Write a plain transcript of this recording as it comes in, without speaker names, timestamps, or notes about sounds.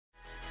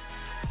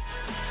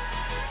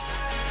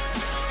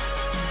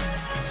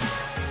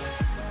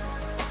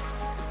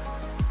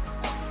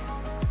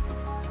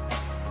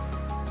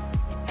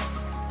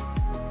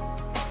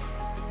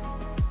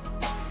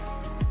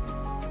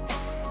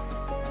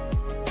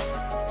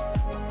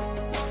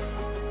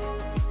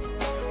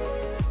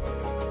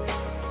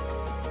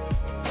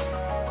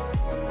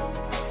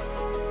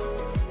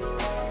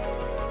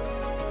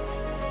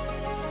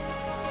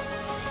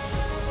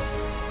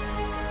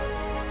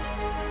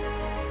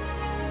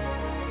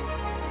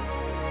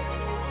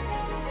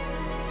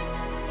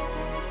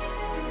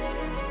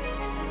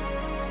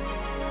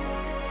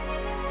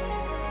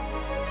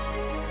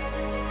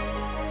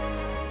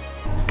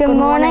Good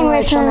morning,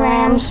 Richmond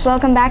Rams.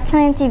 Welcome back to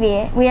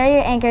RAMTV. We are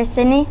your anchors,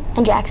 Sydney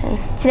and Jackson.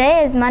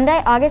 Today is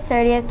Monday, August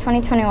 30th,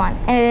 2021,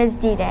 and it is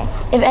D-Day.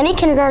 If any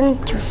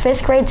kindergarten to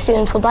 5th grade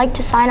students would like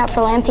to sign up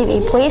for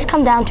RAMTV, please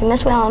come down to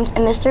Miss Williams and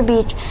Mr.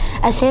 Beach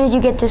as soon as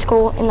you get to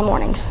school in the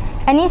mornings.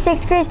 Any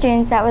 6th grade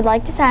students that would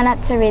like to sign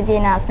up to read the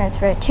announcements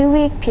for a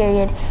 2-week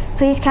period,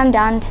 please come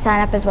down to sign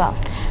up as well.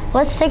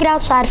 Let's take it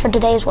outside for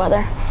today's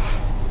weather.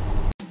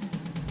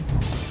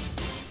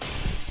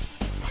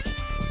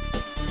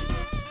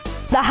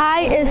 The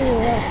high is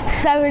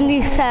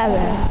 77,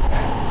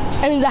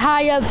 and the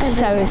high of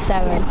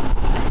 77.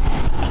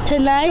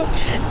 Tonight,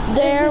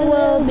 there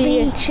will be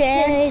a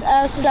chance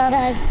of some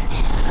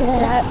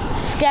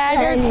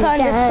scattered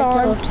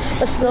thunderstorms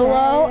with the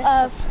low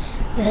of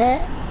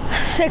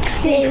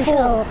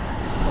 64.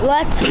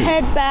 Let's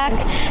head back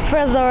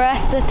for the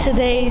rest of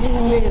today's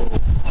news.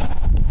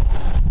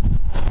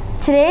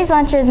 Today's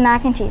lunch is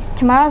mac and cheese.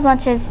 Tomorrow's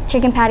lunch is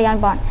chicken patty on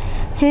bun.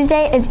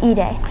 Tuesday is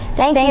E-Day.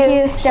 Thank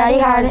you, study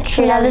hard,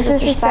 treat others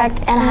with respect,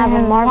 and have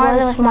a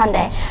marvelous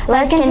Monday.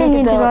 Let's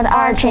continue to build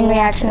our chain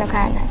reaction of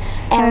kindness.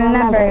 And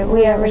remember,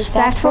 we are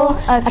respectful,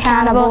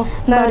 accountable,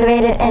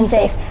 motivated, and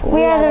safe.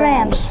 We are the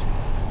Rams.